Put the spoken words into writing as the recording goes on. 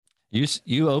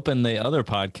You opened the other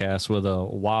podcast with a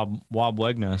Wob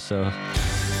Wegner, so.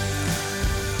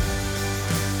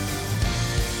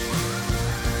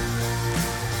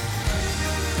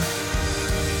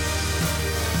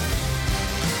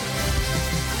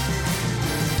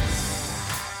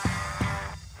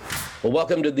 Well,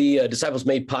 welcome to the Disciples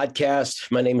Made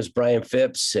podcast. My name is Brian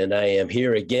Phipps, and I am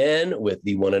here again with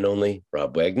the one and only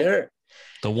Rob Wegner.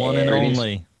 The one and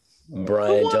only.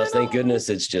 Brian, just thank goodness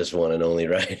it's just one and only,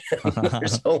 right?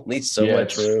 There's only so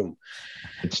much room.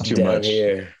 It's too down much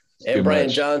here. It's and Brian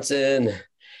much. Johnson.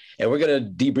 And we're going to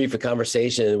debrief a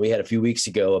conversation we had a few weeks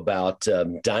ago about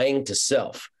dying to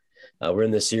self. We're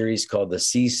in the series called the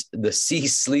cease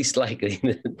least likely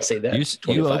to say that.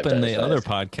 You opened the other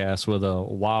podcast with a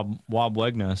Wob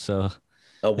Wegner, so.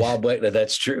 A Wob Wegner,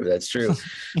 that's true. That's true.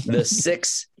 The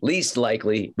 6 least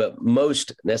likely but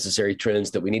most necessary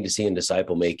trends that we need to see in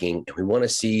disciple making. We want to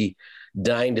see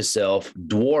dying to self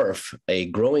dwarf a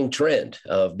growing trend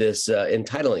of this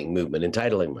entitling movement,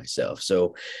 entitling myself.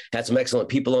 So had some excellent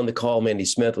people on the call. Mandy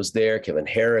Smith was there, Kevin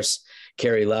Harris,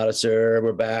 Carrie Laudisser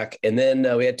were back. And then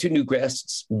we had 2 new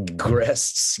guests. You're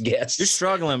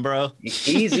struggling, bro.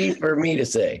 Easy for me to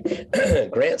say.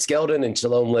 Grant Skeldon and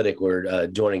Shalom Liddick were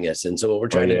joining us. And so what we're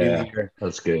trying to do here.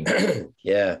 That's good.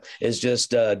 Is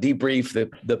just debrief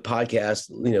the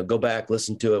podcast, go back,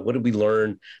 listen to it. What did we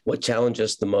learn? What challenged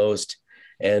us the most?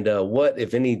 And what,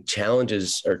 if any,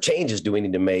 challenges or changes do we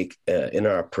need to make in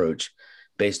our approach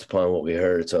based upon what we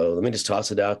heard? So let me just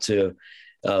toss it out to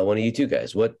one of you two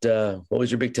guys. What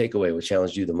was your big takeaway? What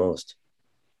challenged you the most?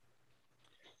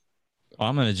 Well,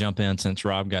 I'm going to jump in since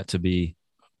Rob got to be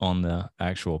on the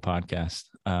actual podcast.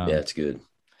 It's good.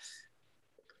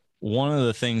 One of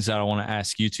the things that I want to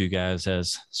ask you two guys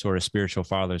as sort of spiritual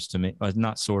fathers to me,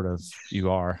 not sort of,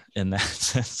 you are in that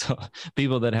sense. So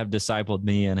people that have discipled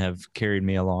me and have carried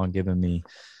me along, given me,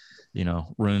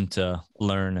 room to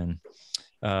learn and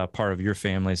part of your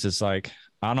families. It's like,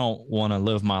 I don't want to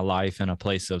live my life in a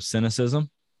place of cynicism.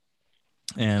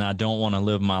 And I don't want to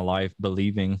live my life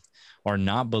believing or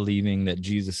not believing that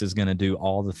Jesus is going to do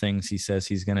all the things he says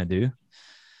he's going to do.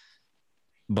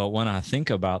 But when I think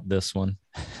about this one,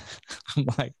 I'm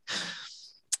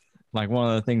like one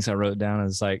of the things I wrote down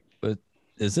is like, but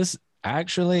is this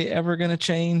actually ever going to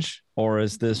change? Or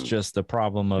is this just the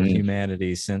problem of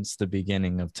humanity since the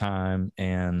beginning of time?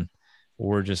 And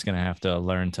we're just going to have to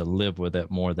learn to live with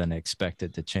it more than expect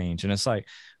it to change. And it's like,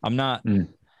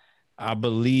 I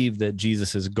believe that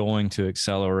Jesus is going to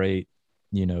accelerate,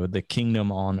 the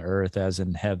kingdom on earth as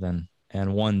in heaven.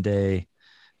 And one day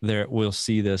there we'll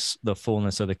see the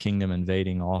fullness of the kingdom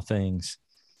invading all things.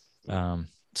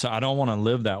 So I don't want to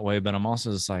live that way, but I'm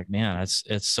also just like, man,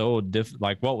 it's so different.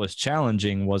 Like what was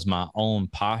challenging was my own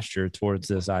posture towards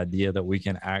this idea that we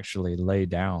can actually lay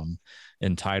down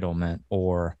entitlement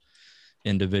or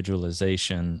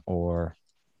individualization or,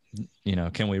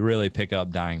 can we really pick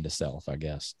up dying to self, I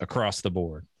guess, across the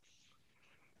board?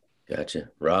 Gotcha.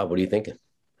 Rob, what are you thinking?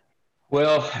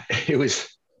 Well,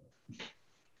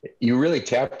 you really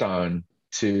tapped on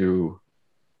to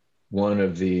one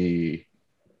of the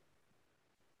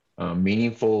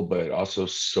meaningful but also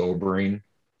sobering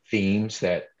themes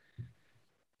that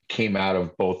came out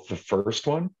of both the first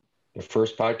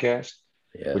podcast,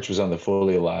 which was on the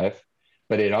Fully Alive,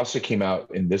 but it also came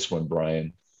out in this one,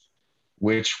 Brian,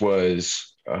 which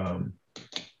was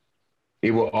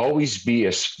it will always be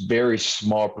a very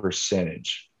small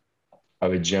percentage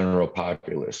of a general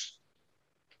populace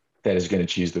that is going to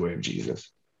choose the way of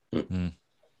Jesus. Mm-hmm.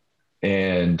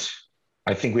 And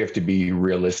I think we have to be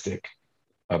realistic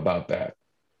about that,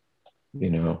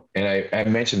 and I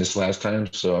mentioned this last time,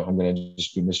 so I'm going to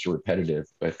just be Mr. Repetitive,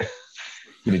 but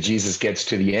Jesus gets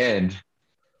to the end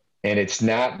and it's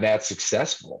not that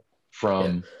successful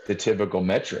from the typical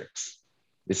metrics.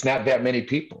 It's not that many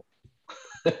people,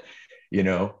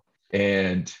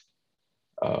 and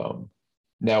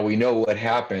now we know what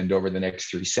happened over the next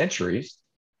 3 centuries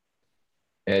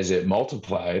as it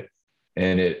multiplied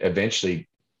and it eventually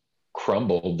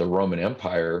crumbled the Roman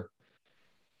Empire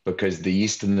because the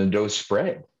yeast and the dough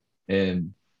spread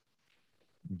and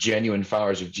genuine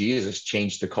followers of Jesus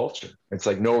changed the culture. It's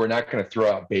like, no, we're not going to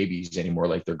throw out babies anymore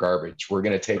like they're garbage. We're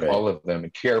going to take all of them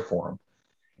and care for them.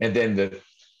 And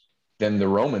then the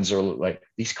Romans are like,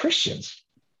 these Christians,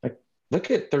 like,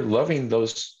 look at, they're loving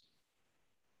those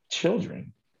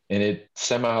children. And it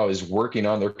somehow is working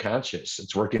on their conscience.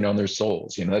 It's working on their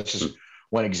souls. That's just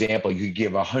one example. You could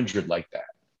give 100 like that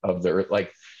of their,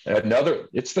 like another,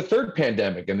 it's the third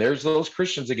pandemic. And there's those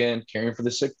Christians again, caring for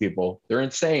the sick people. They're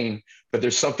insane, but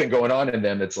there's something going on in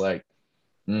them that's like,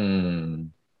 maybe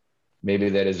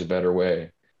that is a better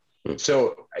way.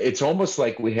 So it's almost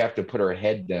like we have to put our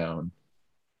head down,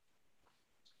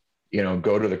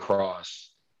 go to the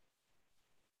cross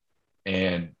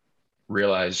and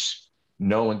realize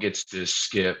no one gets to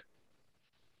skip,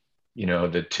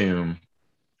 the tomb.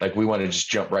 Like we want to just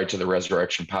jump right to the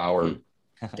resurrection power,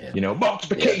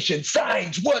 multiplication,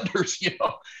 signs, wonders,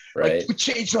 Right. like we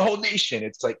changed the whole nation.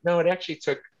 It's like, no, it actually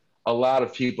took a lot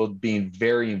of people being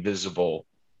very invisible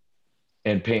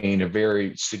and paying a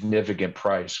very significant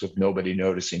price with nobody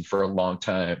noticing for a long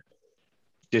time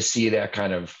to see that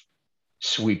kind of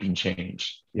sweeping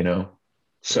change,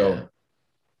 So.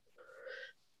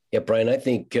 Yeah, Brian, I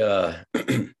think,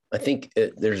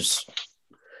 there's,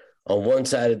 on one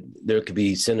side, there could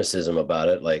be cynicism about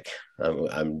it. Like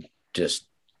I'm just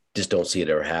don't see it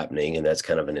ever happening. And that's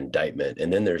kind of an indictment.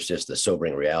 And then there's just the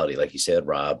sobering reality, like you said,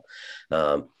 Rob.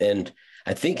 And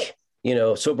I think,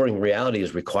 sobering reality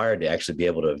is required to actually be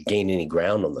able to gain any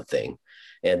ground on the thing.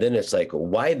 And then it's like,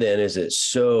 why then is it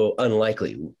so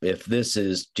unlikely if this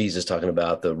is Jesus talking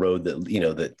about the road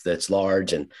that, that's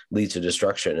large and leads to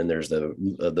destruction, and there's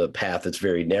the path that's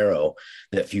very narrow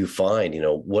that few find,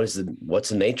 what's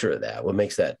the nature of that? What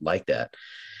makes that like that?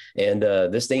 And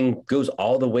this thing goes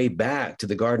all the way back to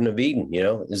the Garden of Eden.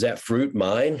 Is that fruit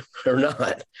mine or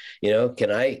not?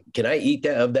 Can I eat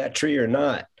of that tree or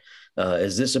not?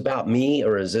 Is this about me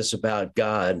or is this about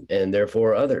God and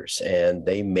therefore others? And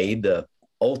they made the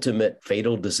ultimate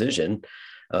fatal decision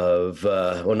of,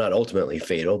 not ultimately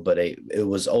fatal, but it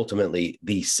was ultimately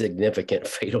the significant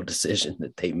fatal decision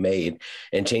that they made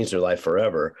and changed their life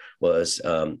forever was,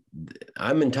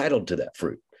 I'm entitled to that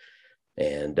fruit.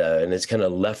 And it's kind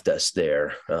of left us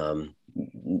there,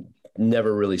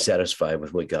 never really satisfied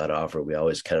with what God offered. We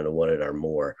always kind of wanted our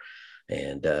more.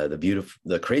 And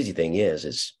the crazy thing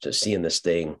is just seeing this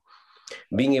thing,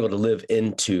 being able to live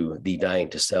into the dying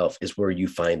to self is where you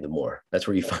find the more. That's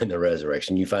where you find the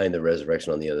resurrection. You find the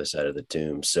resurrection on the other side of the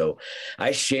tomb. So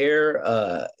I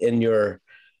share in your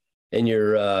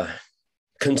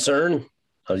concern,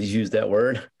 I'll just use that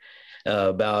word,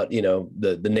 about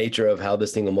the nature of how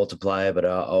this thing will multiply, but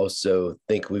I also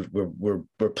think we're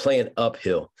playing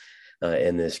uphill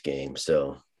in this game.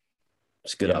 So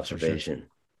it's a good observation. Sure.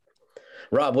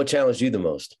 Rob, what challenged you the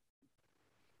most?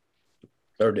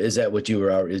 Or is that what you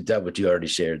already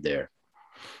shared there?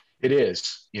 It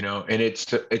is, and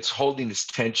it's holding this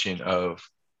tension of,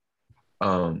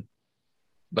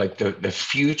 like the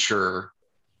future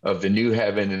of the new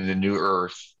heaven and the new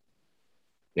earth,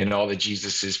 and all that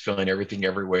Jesus is filling everything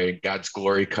everywhere, God's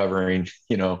glory covering,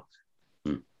 the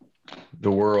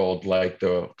world like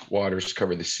the waters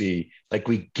cover the sea. Like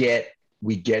we get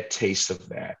taste of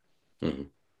that,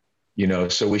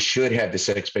 so we should have this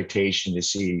expectation to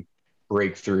see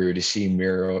breakthrough, to see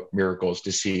miracles,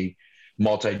 to see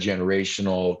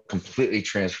multi-generational, completely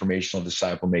transformational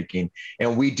disciple making.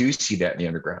 And we do see that in the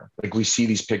underground. Like we see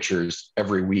these pictures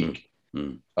every week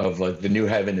of like the new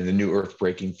heaven and the new earth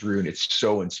breaking through. And it's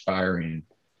so inspiring.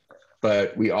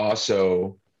 But we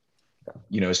also,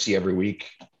 see every week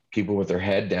people with their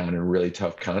head down in really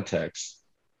tough contexts,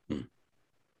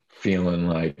 feeling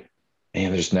like,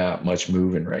 man, there's not much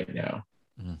moving right now.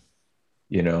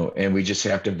 And we just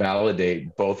have to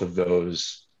validate both of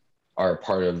those are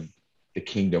part of the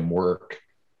kingdom work.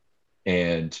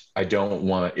 And I don't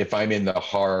want, if I'm in the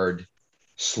hard,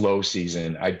 slow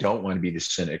season, I don't want to be the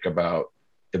cynic about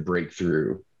the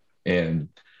breakthrough. And,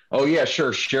 oh yeah,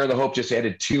 sure. Share the Hope just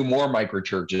added 2 more micro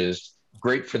churches.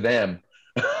 Great for them.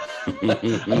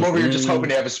 I'm over here just hoping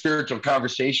to have a spiritual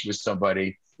conversation with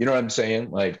somebody. You know what I'm saying?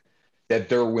 Like that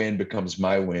their win becomes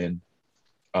my win.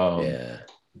 And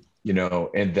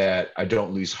that I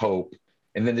don't lose hope.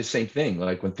 And then the same thing,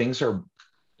 like when things are,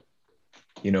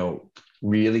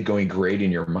 really going great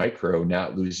in your micro,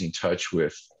 not losing touch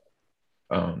with,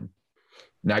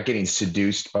 not getting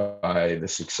seduced by the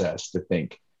success to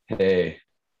think, hey,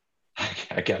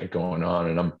 I got it going on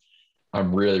and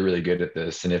I'm really, really good at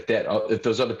this. And if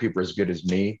those other people are as good as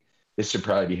me, this should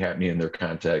probably be happening in their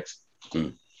context.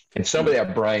 And some of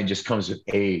that, Brian, just comes with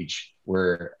age,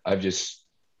 where I've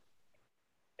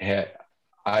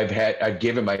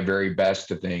given my very best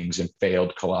to things and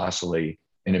failed colossally.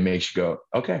 And it makes you go,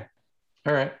 okay,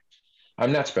 all right,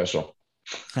 I'm not special.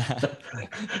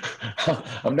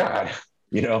 I'm not,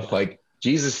 like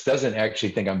Jesus doesn't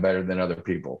actually think I'm better than other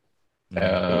people.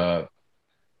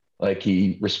 Like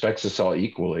he respects us all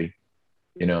equally,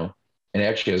 and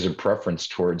actually has a preference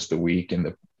towards the weak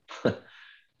and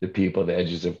the people at the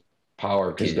edges of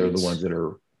power, because they're the ones that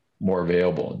are more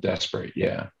available and desperate.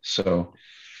 Yeah. So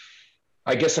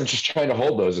I guess I'm just trying to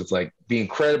hold those. It's like be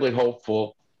incredibly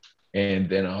hopeful and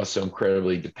then also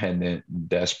incredibly dependent and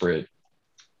desperate.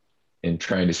 and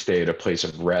trying to stay at a place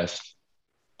of rest.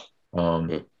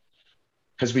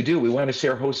 Because we want to see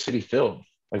our whole city filled.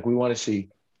 Like we want to see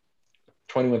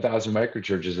 21,000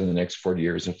 microchurches in the next 40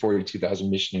 years and 42,000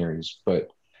 missionaries. But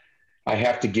I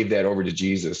have to give that over to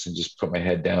Jesus and just put my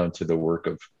head down to the work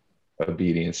of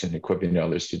obedience and equipping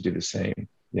others to do the same,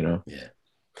 you know?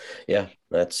 Yeah.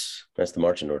 That's the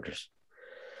marching orders.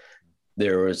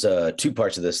 There was two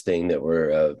parts of this thing that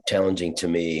were challenging to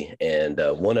me. And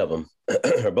one of them,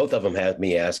 or both of them, had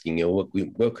me asking,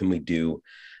 what can we do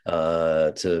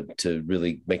to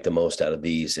really make the most out of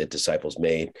these at Disciples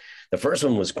Made? The first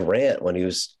one was Grant, when he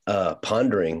was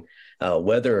pondering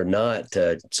whether or not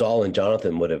Saul and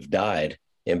Jonathan would have died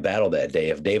in battle that day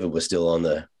if David was still on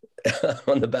the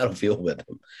on the battlefield with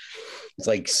him. It's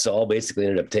like Saul basically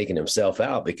ended up taking himself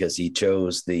out because he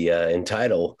chose the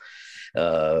entitle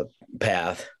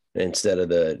path instead of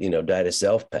the die to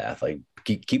self path. Like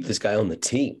keep this guy on the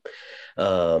team.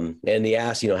 And he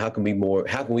asked, how can we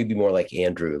be more like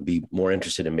Andrew and be more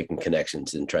interested in making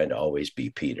connections than trying to always be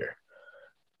Peter?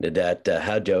 Did that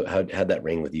how'd that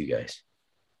ring with you guys?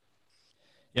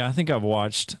 Yeah, I think I've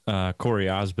watched Corey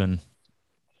Osborne,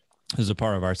 who's a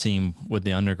part of our team with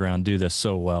the Underground, do this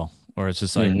so well. Or it's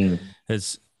just like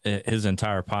his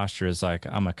entire posture is like,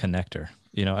 I'm a connector,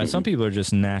 and some people are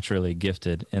just naturally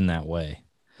gifted in that way.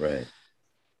 Right.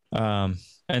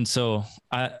 And so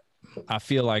I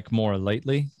feel like more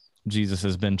lately, Jesus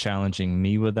has been challenging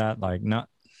me with that. Like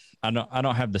I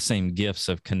don't have the same gifts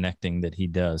of connecting that he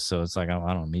does. So it's like,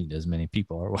 I don't meet as many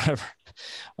people or whatever,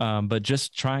 but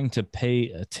just trying to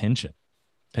pay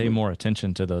more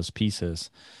attention to those pieces.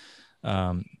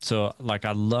 So like,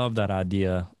 I love that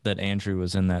idea that Andrew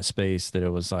was in that space, that it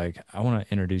was like, I want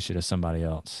to introduce you to somebody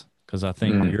else, because I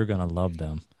think you're going to love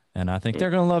them, and I think they're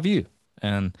going to love you.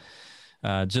 And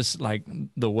just like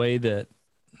the way that,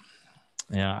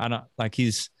 I don't like,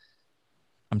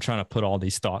 I'm trying to put all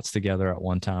these thoughts together at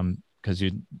one time, because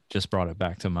you just brought it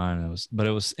back to mind. It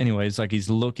was anyways, like he's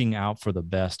looking out for the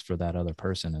best for that other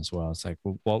person as well. It's like,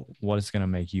 well, what is going to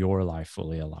make your life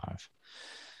fully alive?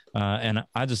 And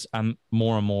I'm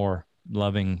more and more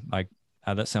loving, like,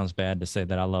 that sounds bad to say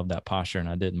that I love that posture and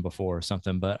I didn't before or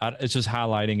something, but it's just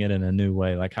highlighting it in a new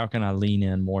way. Like, how can I lean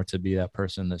in more to be that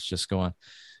person that's just going,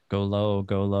 go low,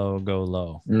 go low, go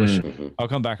low. Which I'll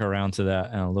come back around to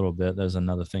that in a little bit. There's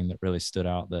another thing that really stood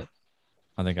out that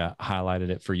I think I highlighted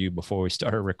it for you before we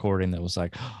started recording. That was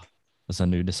like, it's a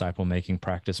new disciple making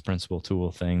practice principle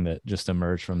tool thing that just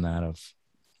emerged from that.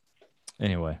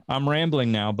 Anyway, I'm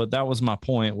rambling now, but that was my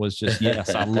point, was just,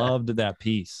 yes, I loved that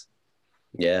piece.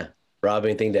 Yeah. Rob,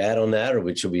 anything to add on that,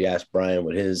 or should we ask Brian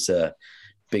what his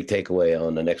big takeaway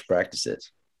on the next practice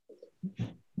is?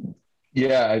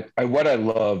 Yeah, what I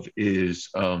love is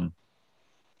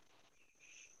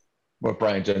what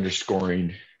Brian's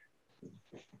underscoring.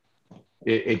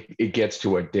 It gets to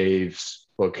what Dave's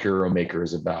book Hero Maker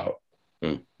is about.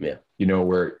 Yeah.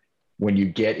 Where when you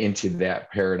get into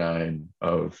that paradigm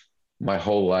of my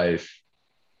whole life,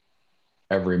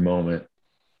 every moment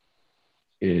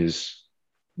is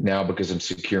now because I'm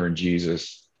secure in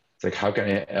Jesus. It's like, how can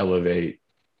I elevate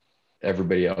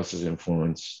everybody else's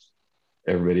influence,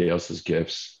 everybody else's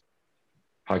gifts?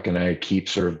 How can I keep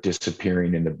sort of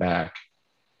disappearing in the back?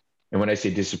 And when I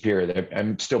say disappear,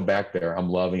 I'm still back there. I'm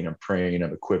loving, I'm praying,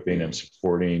 I'm equipping, I'm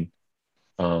supporting.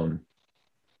 But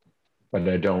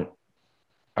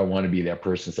I want to be that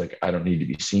person. It's like, I don't need to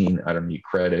be seen. I don't need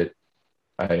credit.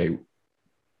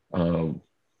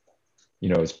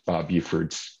 It's Bob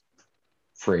Buford's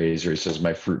phrase, or he says,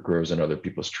 my fruit grows on other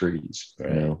people's trees.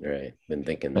 Right. Right. Been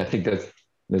thinking that. I think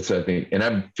that's I think, and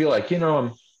I feel like,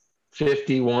 I'm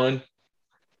 51.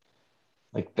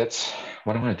 Like, that's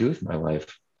what I want to do with my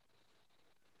life.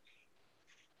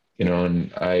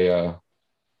 And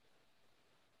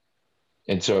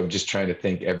and so I'm just trying to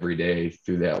think every day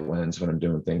through that lens when I'm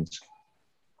doing things.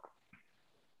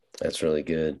 That's really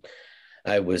good.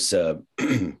 I was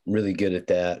really good at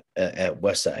that at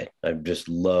Westside. I've just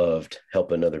loved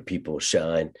helping other people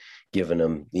shine, giving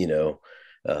them,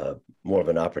 more of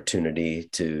an opportunity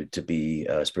to be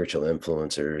spiritual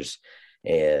influencers,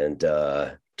 and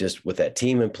just with that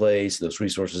team in place, those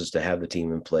resources to have the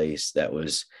team in place.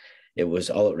 It was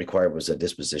all it required was a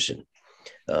disposition.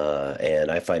 And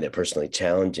I find it personally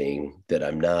challenging that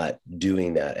I'm not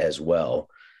doing that as well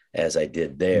as I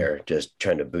did there, just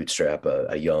trying to bootstrap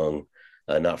a young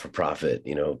not-for-profit,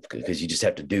 because you just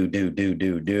have to do.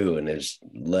 And there's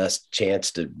less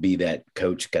chance to be that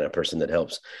coach kind of person that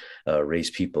helps raise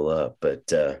people up. But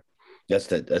that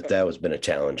has been a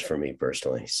challenge for me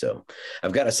personally. So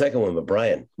I've got a second one, but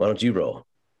Brian, why don't you roll?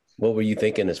 What were you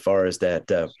thinking as far as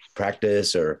that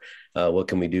practice, or what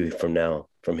can we do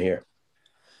from here?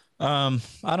 I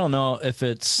don't know if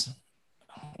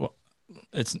well,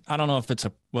 I don't know if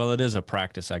it is a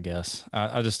practice, I guess.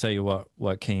 I'll just tell you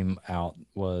what came out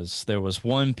was there was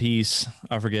one piece,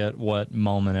 I forget what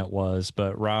moment it was,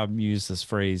 but Rob used this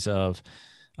phrase of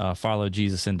follow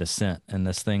Jesus in dissent. And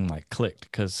this thing like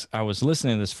clicked because I was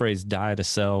listening to this phrase, die to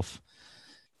self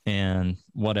and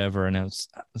whatever. And it's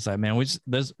like, man,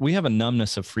 we have a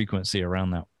numbness of frequency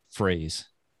around that phrase.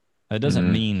 It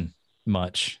doesn't mean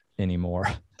much anymore.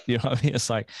 You know what I mean? It's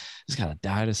like, it's got to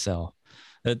die to self.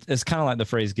 It's kind of like the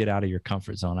phrase, get out of your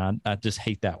comfort zone. I just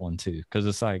hate that one too. Cause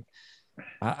it's like,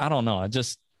 I don't know.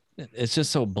 It's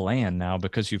just so bland now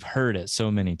because you've heard it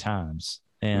so many times.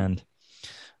 And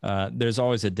there's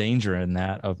always a danger in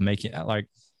that of making like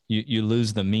you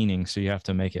lose the meaning. So you have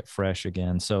to make it fresh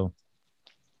again. So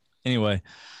anyway,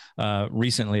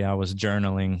 recently I was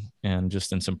journaling and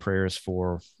just in some prayers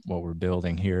for what we're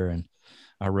building here. And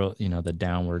I wrote, the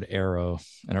downward arrow,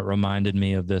 and it reminded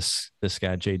me of this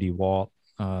guy, JD Walt,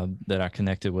 that I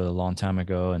connected with a long time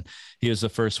ago. And he was the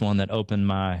first one that opened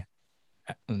my,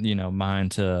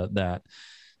 mind to that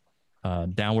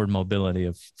downward mobility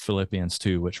of Philippians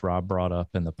 2, which Rob brought up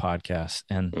in the podcast.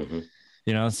 And,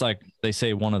 it's like they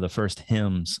say one of the first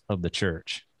hymns of the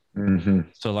church.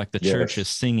 So like the church is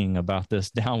singing about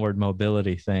this downward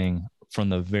mobility thing from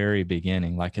the very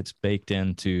beginning, like it's baked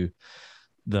into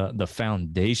the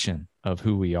foundation of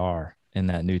who we are in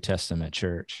that New Testament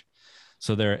church.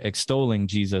 So they're extolling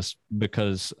Jesus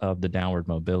because of the downward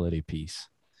mobility piece.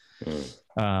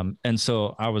 And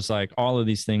so I was like, all of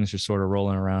these things are sort of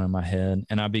rolling around in my head.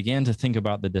 And I began to think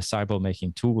about the disciple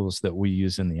making tools that we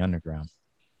use in the underground.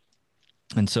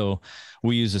 And so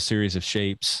we use a series of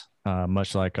shapes,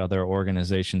 much like other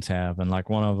organizations have. And like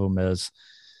one of them is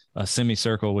a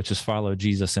semicircle, which is follow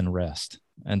Jesus and rest.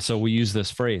 And so we use this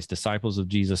phrase, disciples of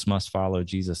Jesus must follow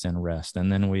Jesus and rest.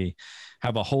 And then we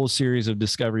have a whole series of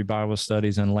discovery Bible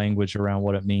studies and language around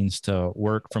what it means to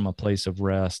work from a place of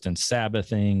rest and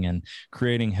Sabbathing and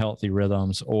creating healthy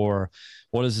rhythms. Or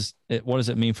what does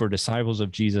it mean for disciples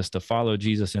of Jesus to follow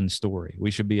Jesus in story?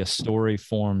 We should be a story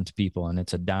formed people, and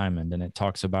it's a diamond. And it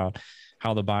talks about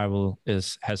how the Bible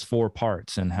has 4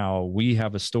 parts and how we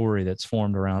have a story that's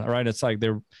formed around it, right? It's like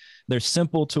they're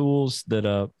simple tools that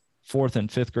a 4th and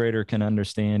 5th grader can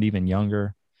understand, even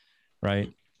younger,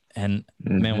 right? And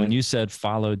man, when you said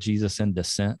follow Jesus in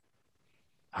dissent,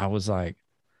 I was like,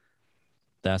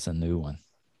 that's a new one.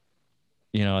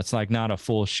 It's like not a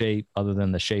full shape other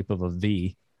than the shape of a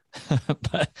V.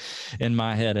 But in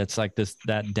my head, it's like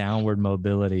that downward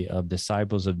mobility of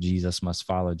disciples of Jesus must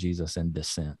follow Jesus in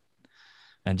dissent.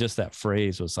 And just that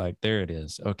phrase was like, there it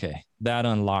is. Okay. That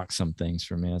unlocks some things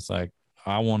for me. It's like,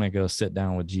 I want to go sit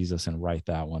down with Jesus and write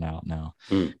that one out now.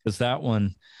 Because that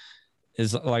one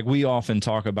is like, we often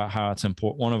talk about how it's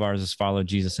important. One of ours is follow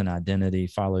Jesus in identity,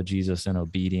 follow Jesus in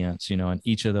obedience, and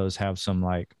each of those have some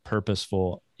like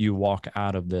purposeful, you walk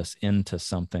out of this into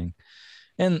something.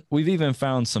 And we've even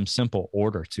found some simple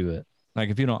order to it. Like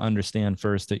if you don't understand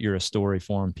first that you're a story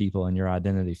formed people and your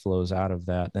identity flows out of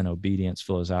that, then obedience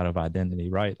flows out of identity,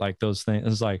 right? Like those things,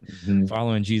 it's like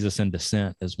following Jesus in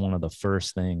dissent is one of the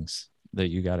first things that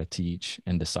you got to teach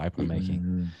in disciple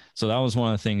making. So that was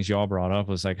one of the things y'all brought up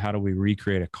was like, how do we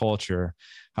recreate a culture?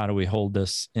 How do we hold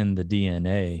this in the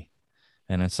DNA?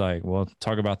 And it's like, well,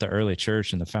 talk about the early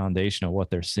church and the foundation of what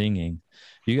they're singing.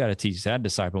 You got to teach that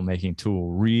disciple making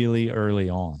tool really early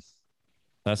on.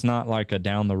 That's not like a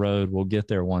down the road, we'll get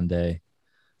there one day.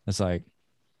 It's like,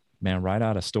 man, write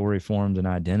out a story formed an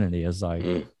identity is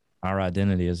like our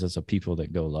identity is as a people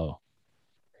that go low.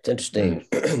 It's interesting.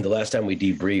 The last time we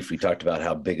debriefed, we talked about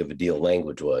how big of a deal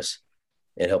language was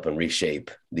in helping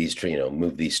reshape these,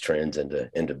 move these trends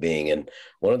into being. And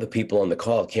one of the people on the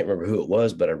call, I can't remember who it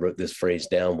was, but I wrote this phrase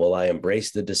down: will I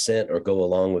embrace the dissent or go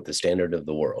along with the standard of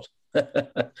the world? Will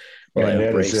I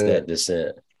embrace that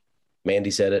dissent?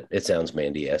 Mandy said it. It sounds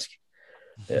Mandy-esque.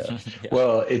 Yeah.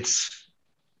 Well, it's,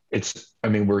 I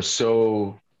mean, we're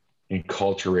so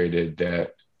enculturated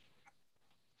that,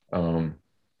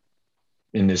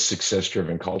 in this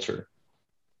success-driven culture,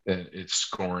 that it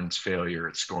scorns failure,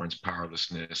 it scorns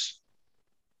powerlessness.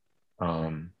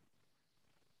 And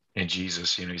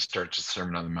Jesus, he starts the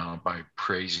Sermon on the Mount by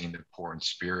praising the poor in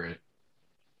spirit.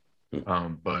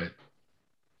 But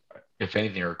if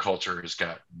anything, our culture has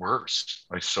got worse.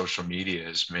 Like social media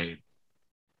has made,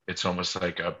 it's almost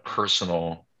like a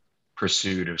personal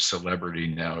pursuit of celebrity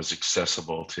now is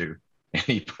accessible to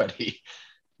anybody,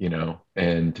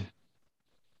 and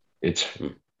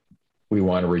we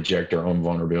want to reject our own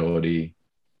vulnerability,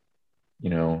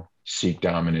 seek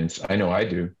dominance. I know I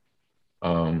do.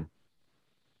 And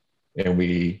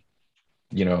we,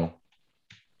 you know,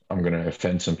 I'm going to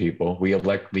offend some people. We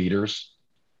elect leaders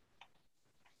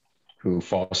who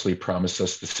falsely promise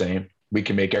us the same. We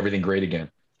can make everything great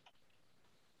again.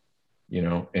 You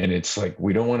know, and it's like,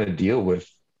 we don't want to deal with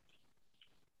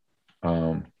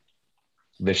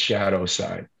the shadow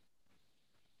side.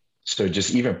 So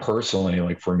just even personally,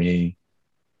 like for me,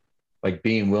 like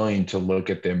being willing to look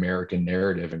at the American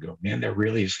narrative and go, man, there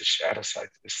really is a shadow side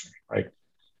to this thing. Like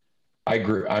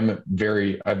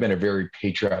I've been a very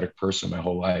patriotic person my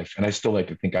whole life, and I still like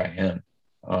to think I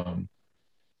am.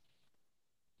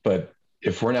 But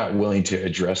if we're not willing to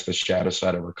address the shadow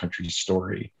side of our country's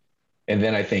story, and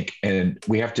then I think, and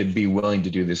we have to be willing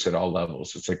to do this at all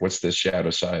levels. It's like, what's the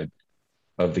shadow side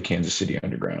of the Kansas City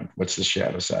Underground? What's the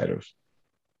shadow side of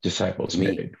Disciples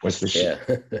Made? What's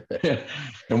the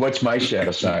and what's my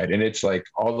shadow side? And it's like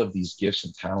all of these gifts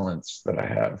and talents that I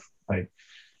have. Like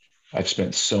I've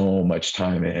spent so much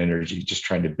time and energy just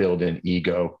trying to build an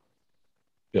ego,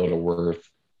 build a worth.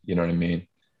 You know what I mean?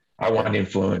 I want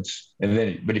influence, and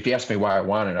then, but if you ask me why I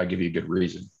want it, I'll give you a good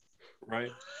reason. Right.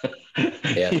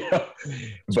 Yeah. You know?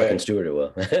 But I can steward it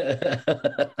well.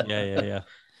 Yeah.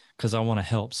 Because I want to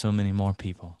help so many more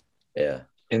people. Yeah.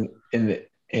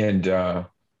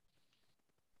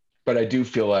 But I do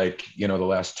feel like, you know, the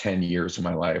last 10 years of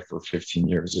my life or 15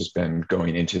 years has been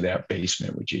going into that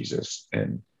basement with Jesus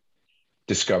and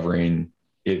discovering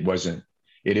it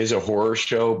is a horror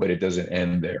show, but it doesn't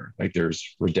end there. Like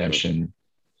there's redemption.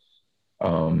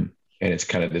 And it's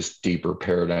kind of this deeper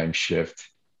paradigm shift,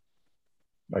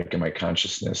 like in my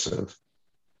consciousness of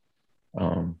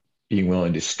being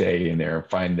willing to stay in there and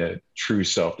find the true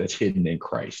self that's hidden in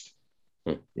Christ.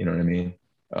 You know what I mean?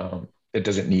 It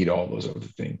doesn't need all those other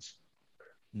things.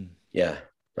 Yeah.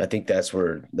 I think that's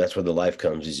where the life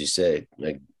comes, as you say,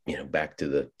 like, you know, back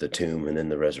to the tomb and then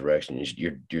the resurrection.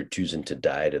 You're choosing to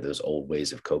die to those old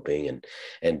ways of coping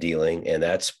and dealing. And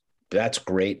that's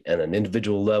great at an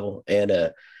individual level and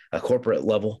a corporate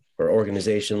level or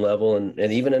organization level and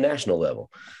even a national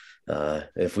level.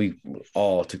 If we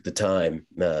all took the time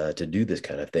to do this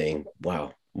kind of thing,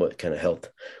 wow, what kind of health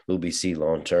will we see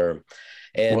long term?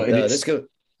 And let's go.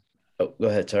 Oh, go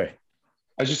ahead. Sorry.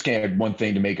 I was just going to add one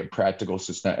thing to make it practical, so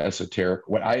it's not esoteric.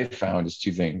 What I have found is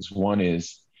two things. One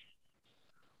is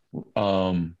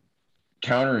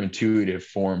counterintuitive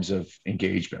forms of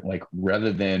engagement. Like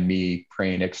rather than me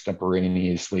praying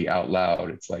extemporaneously out loud,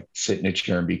 it's like sit in a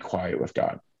chair and be quiet with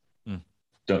God.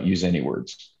 Don't use any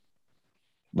words.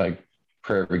 Like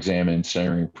prayer of examine,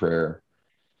 centering prayer.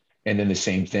 And then the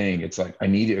same thing, it's like I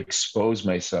need to expose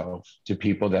myself to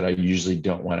people that I usually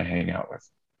don't want to hang out with,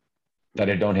 that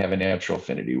I don't have a natural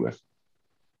affinity with,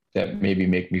 that maybe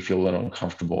make me feel a little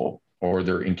uncomfortable or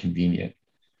they're inconvenient,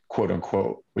 quote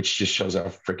unquote, which just shows how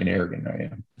freaking arrogant I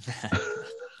am.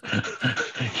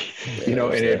 You know,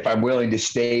 and if I'm willing to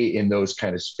stay in those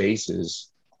kind of spaces,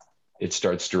 it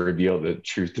starts to reveal the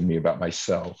truth to me about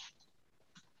myself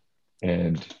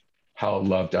and how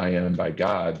loved I am by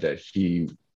God, that he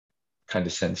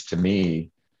condescends to me.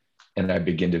 And I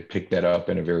begin to pick that up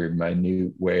in a very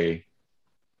minute way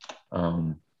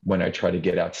when I try to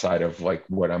get outside of like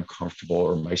what I'm comfortable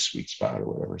or my sweet spot or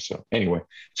whatever. So anyway,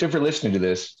 so if you're listening to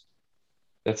this,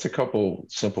 that's a couple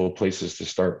simple places to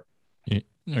start.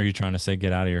 Are you trying to say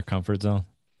get out of your comfort zone?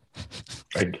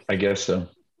 I guess so.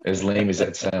 As lame as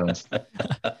that sounds. I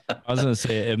was going to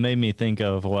say, it made me think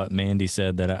of what Mandy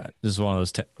said, that this is one of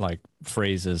those like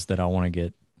phrases that I want to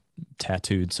get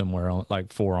tattooed somewhere on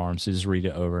like forearms. So just read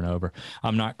it over and over.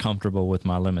 I'm not comfortable with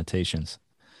my limitations,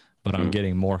 but I'm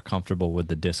getting more comfortable with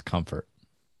the discomfort.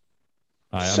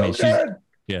 I mean,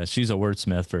 she's a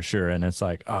wordsmith for sure. And it's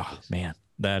like, oh man,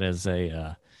 that is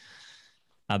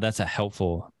that's a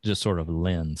helpful just sort of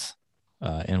lens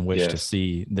in which to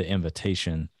see the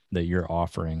invitation that you're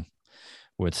offering.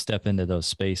 Would step into those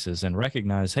spaces and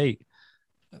recognize, hey,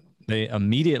 they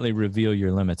immediately reveal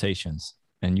your limitations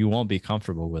and you won't be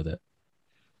comfortable with it.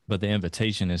 But the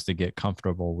invitation is to get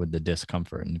comfortable with the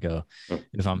discomfort and go,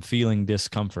 if I'm feeling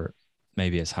discomfort,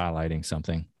 maybe it's highlighting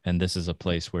something. And this is a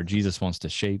place where Jesus wants to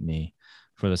shape me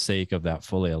for the sake of that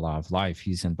fully alive life.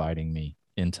 He's inviting me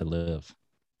in to live.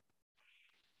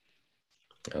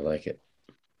 I like it.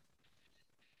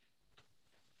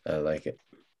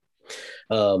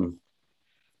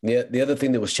 The other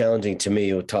thing that was challenging to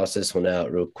me, we'll toss this one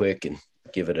out real quick and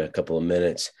give it a couple of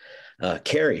minutes.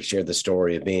 Carrie shared the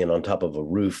story of being on top of a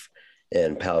roof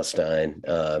in Palestine,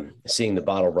 seeing the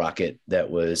bottle rocket that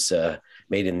was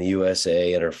made in the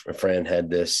USA, and her friend had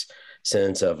this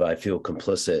sense of, I feel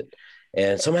complicit.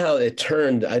 And somehow it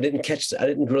turned, I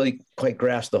didn't really quite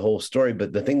grasp the whole story,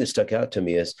 but the thing that stuck out to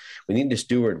me is we need to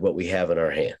steward what we have in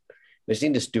our hand. We just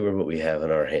need to steward what we have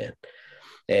in our hand.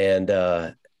 And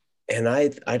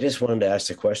I just wanted to ask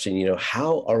the question,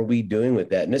 how are we doing with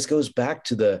that? And this goes back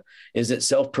to is it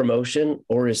self-promotion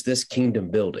or is this kingdom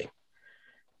building?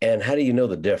 And how do you know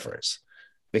the difference?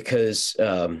 Because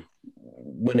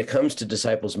when it comes to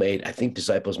Disciples Made, I think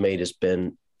Disciples Made has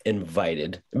been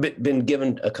invited, been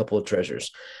given a couple of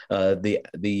treasures. The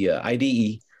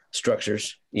IDE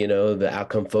structures, the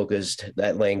outcome focused,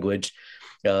 that language.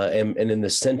 And in the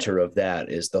center of that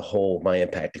is the whole my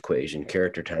impact equation,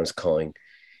 character times calling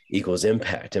equals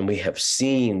impact. And we have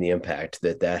seen the impact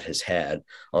that has had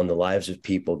on the lives of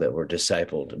people that were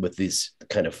discipled with this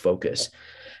kind of focus.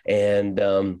 And,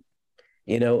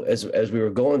 as we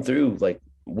were going through, like,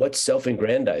 what's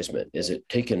self-aggrandizement? Is it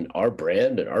taking our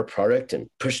brand and our product and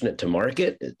pushing it to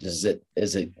market? Is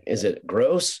it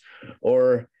gross?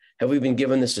 Or have we been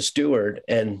given this to steward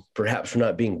and perhaps we're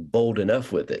not being bold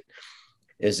enough with it?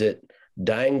 Is it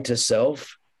dying to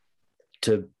self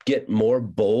to get more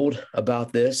bold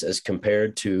about this as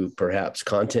compared to perhaps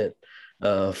content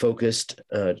focused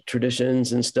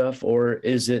traditions and stuff? Or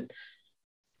is it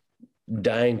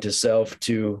dying to self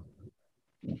to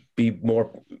be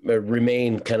more,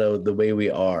 remain kind of the way we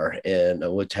are, and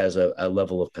which has a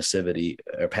level of passivity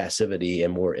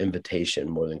and more invitation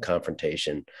more than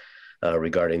confrontation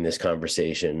regarding this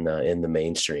conversation in the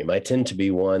mainstream? I tend to be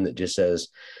one that just says,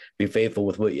 be faithful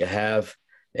with what you have,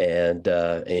 and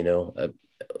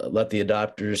let the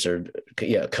adopters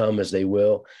come as they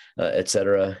will, et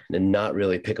cetera, and not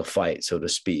really pick a fight, so to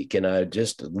speak. And I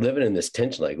just living in this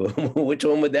tension, like, which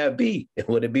one would that be?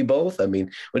 Would it be both? I mean,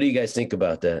 what do you guys think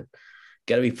about that?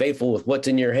 Got to be faithful with what's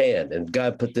in your hand, and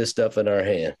God put this stuff in our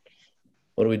hand.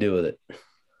 What do we do with it?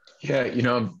 Yeah,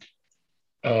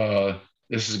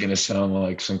 this is going to sound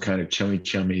like some kind of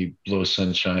chummy blow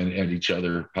sunshine at each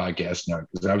other podcast now,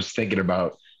 because I was thinking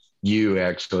about you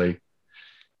actually.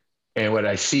 And what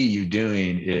I see you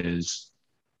doing is,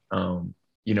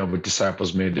 with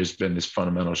Disciples Made, there's been this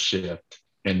fundamental shift,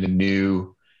 and the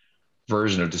new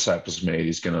version of Disciples Made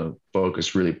is going to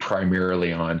focus really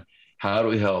primarily on how do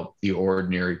we help the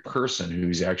ordinary person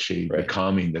who's actually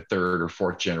becoming the third or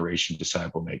fourth generation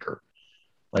disciple maker.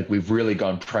 Like, we've really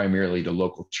gone primarily to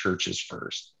local churches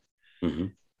first. Mm-hmm.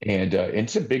 And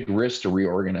it's a big risk to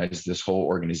reorganize this whole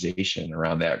organization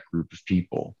around that group of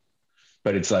people.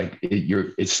 But it's like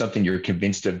it's something you're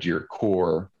convinced of to your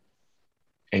core,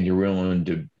 and you're willing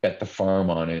to bet the farm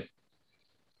on it,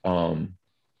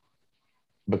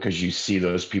 because you see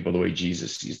those people the way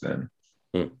Jesus sees them.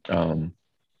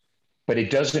 But it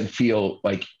doesn't feel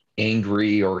like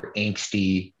angry or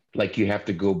angsty, like you have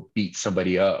to go beat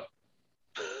somebody up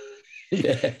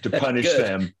to punish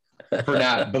them for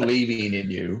not believing in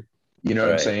you. You know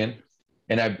what I'm saying?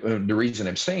 And the reason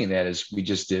I'm saying that is we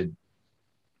just did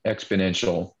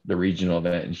Exponential, the regional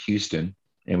event in Houston,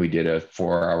 and we did a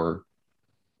 4-hour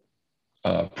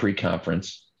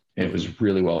pre-conference, and it was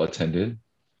really well attended.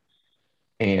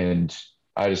 And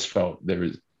I just felt there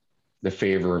was the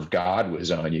favor of God was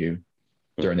on you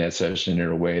during that session in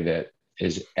a way that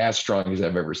is as strong as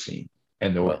I've ever seen.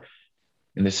 And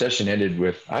the session ended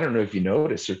with, I don't know if you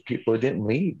noticed, there's people who didn't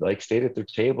leave, like stayed at their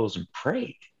tables and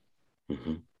prayed.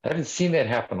 Mm-hmm. I haven't seen that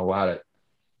happen a lot at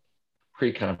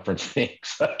pre-conference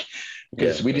things,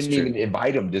 because we didn't even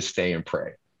invite them to stay and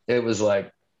pray. It was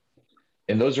like,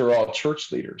 and those are all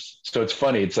church leaders. So it's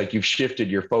funny. It's like you've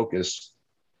shifted your focus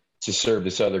to serve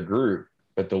this other group,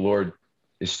 but the Lord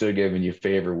is still giving you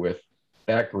favor with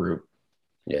that group.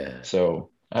 Yeah.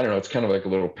 So I don't know. It's kind of like a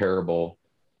little parable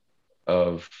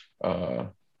of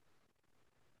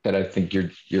that I think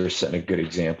you're setting a good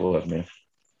example of, man.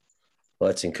 Well,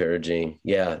 that's encouraging.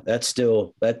 Yeah,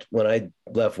 that when I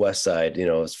left Westside,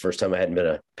 it was the first time I hadn't been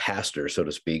a pastor, so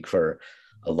to speak, for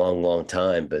a long, long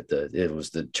time. But it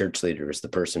was the church leader, it was the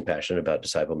person passionate about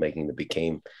disciple making that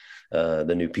became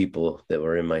the new people that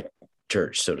were in my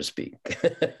church, so to speak,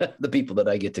 the people that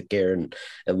I get to care and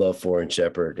love for and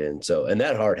shepherd. And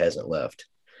that heart hasn't left.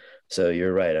 So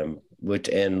you're right.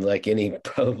 And like any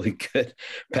probably good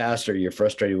pastor, you're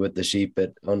frustrated with the sheep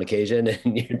on occasion,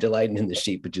 and you're delighting in the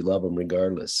sheep, but you love them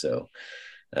regardless. So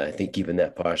I think keeping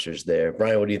that posture is there.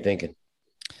 Brian, what are you thinking?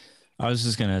 I was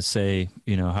just going to say,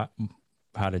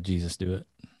 how did Jesus do it?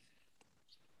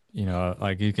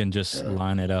 Like you can just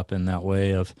line it up in that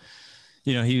way of,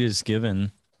 he was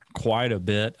given quite a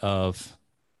bit of,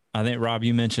 I think, Rob,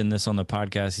 you mentioned this on the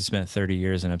podcast. He spent 30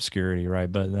 years in obscurity,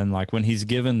 right? But then like when he's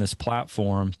given this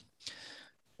platform,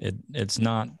 it's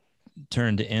not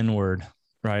turned inward,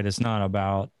 right? It's not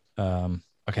about a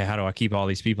okay, how do I keep all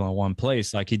these people in one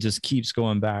place? Like he just keeps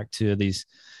going back to these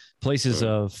places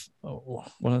of,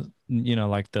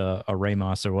 like the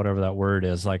Aramos or whatever that word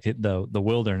is, like the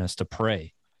wilderness to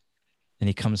pray. And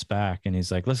he comes back and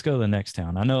he's like, let's go to the next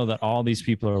town. I know that all these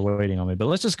people are waiting on me, but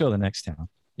let's just go to the next town,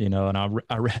 and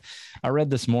I read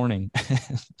this morning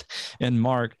in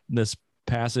Mark, this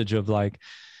passage of like,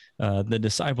 the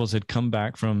disciples had come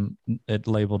back from, it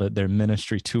labeled it their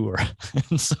ministry tour.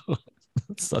 And so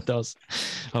that was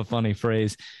a funny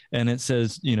phrase. And it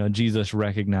says, Jesus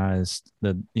recognized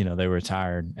that, they were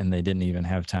tired and they didn't even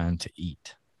have time to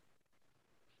eat.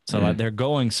 So like they're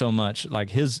going so much, like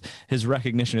his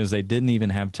recognition is they didn't even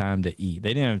have time to eat.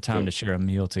 They didn't have time to share a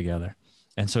meal together.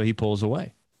 And so he pulls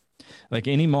away. Like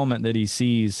any moment that he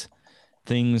sees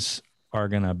things are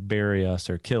going to bury us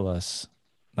or kill us,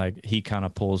 like he kind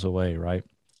of pulls away. Right.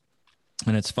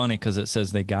 And it's funny because it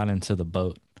says they got into the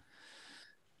boat,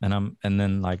 and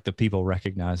then like the people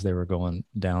recognized they were going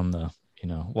down the,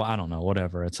 I don't know,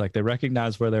 whatever. It's like they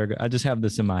recognize where they're, I just have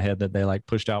this in my head that they like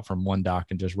pushed out from one dock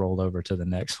and just rolled over to the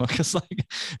next one. Cause like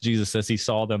Jesus says he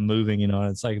saw them moving, and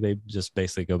it's like they just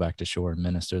basically go back to shore and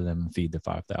minister to them and feed the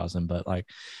 5,000. But like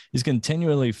he's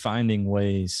continually finding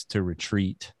ways to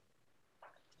retreat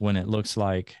when it looks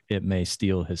like it may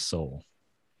steal his soul.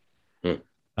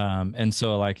 And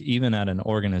so like even at an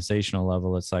organizational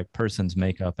level, it's like persons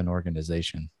make up an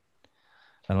organization.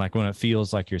 And like when it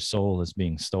feels like your soul is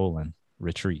being stolen,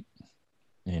 retreat,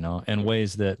 in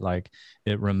ways that like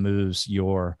it removes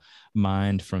your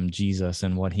mind from Jesus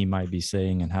and what he might be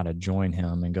saying and how to join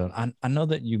him and go, I know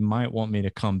that you might want me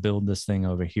to come build this thing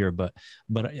over here, but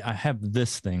I have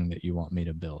this thing that you want me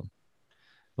to build.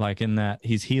 Like in that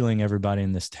he's healing everybody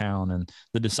in this town, and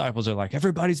the disciples are like,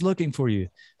 everybody's looking for you.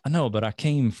 I know, but I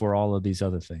came for all of these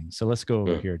other things. So let's go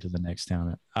over here to the next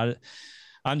town.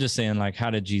 I'm just saying, like, how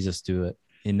did Jesus do it?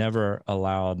 He never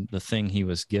allowed the thing he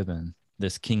was given,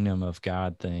 this kingdom of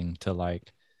God thing, to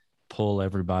like pull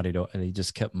everybody to, and he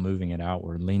just kept moving it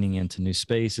outward, leaning into new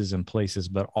spaces and places,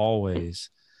 but always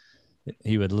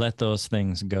he would let those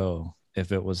things go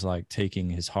if it was like taking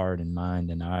his heart and mind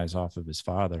and eyes off of his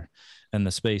Father and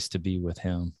the space to be with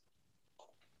him.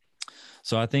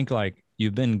 So I think like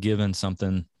you've been given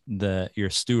something that you're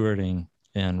stewarding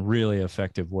in really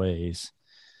effective ways.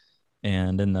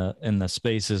 And in the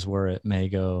spaces where it may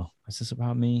go, is this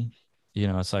about me?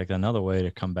 It's like another way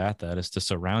to combat that is to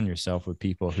surround yourself with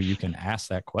people who you can ask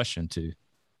that question to.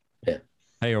 Yeah.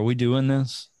 Hey, are we doing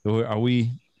this? Are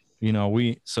we,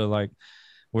 so like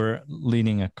we're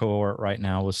leading a cohort right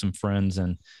now with some friends,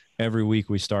 and every week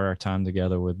we start our time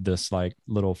together with this like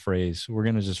little phrase. We're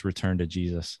going to just return to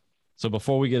Jesus. So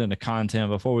before we get into content,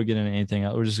 before we get into anything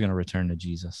else, we're just going to return to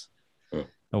Jesus.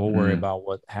 And we'll worry about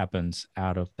what happens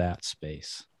out of that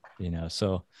space,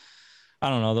 So I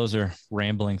don't know. Those are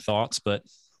rambling thoughts, but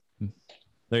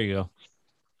there you go.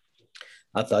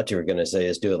 I thought you were going to say,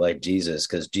 let's do it like Jesus,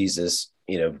 because Jesus,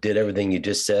 did everything you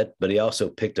just said, but he also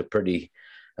picked a pretty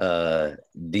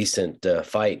decent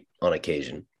fight on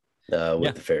occasion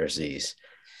with the Pharisees.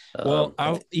 Well,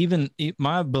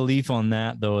 my belief on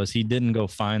that though is he didn't go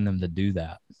find them to do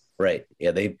that. Right. Yeah.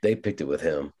 They picked it with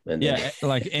him. And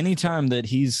like anytime that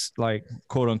he's like,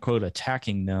 quote unquote,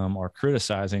 attacking them or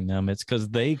criticizing them, it's because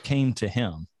they came to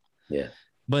him. Yeah.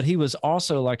 But he was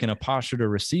also like in a posture to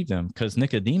receive them, because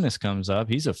Nicodemus comes up.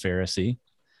 He's a Pharisee,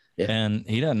 and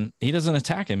he doesn't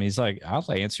attack him. He's like, I'll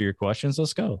answer your questions.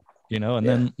 Let's go. And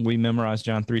then we memorize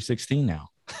John 3:16 now.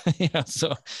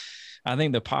 So I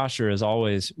think the posture is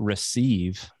always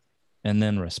receive and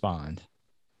then respond.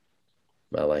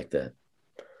 I like that.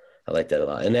 I like that a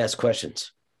lot. And ask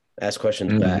questions. Ask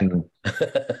questions back.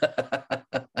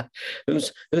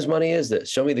 Whose money is this?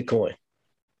 Show me the coin.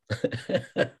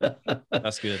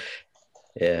 That's good.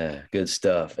 Yeah, good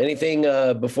stuff. Anything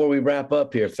before we wrap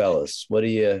up here, fellas?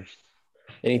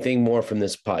 Anything more from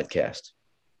this podcast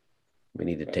we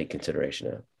need to take consideration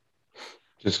of?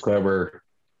 Just glad we're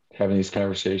having these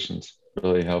conversations.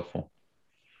 Really helpful.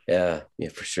 Yeah,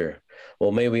 for sure.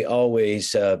 Well, may we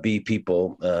always be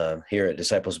people here at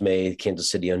Disciples Made, Kansas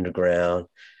City Underground,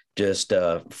 just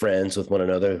friends with one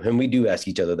another. And we do ask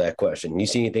each other that question. You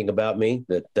see anything about me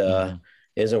that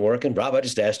isn't working? Rob, I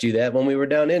just asked you that when we were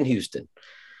down in Houston,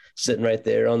 sitting right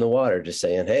there on the water, just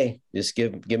saying, hey, just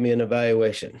give me an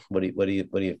evaluation. What do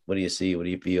you see? What do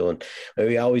you feel? And may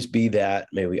we always be that.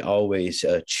 May we always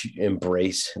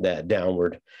embrace that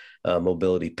downward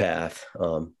mobility path.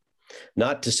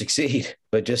 Not to succeed,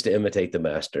 but just to imitate the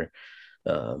master,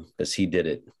 because he did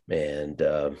it.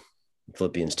 And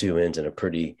Philippians 2 ends in a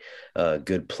pretty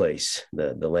good place.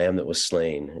 The Lamb that was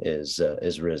slain is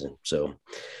risen. So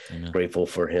Amen. Grateful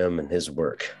for him and his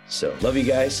work. So love you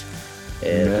guys,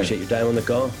 and Amen. Appreciate your time on the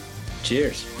call.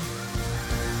 Cheers.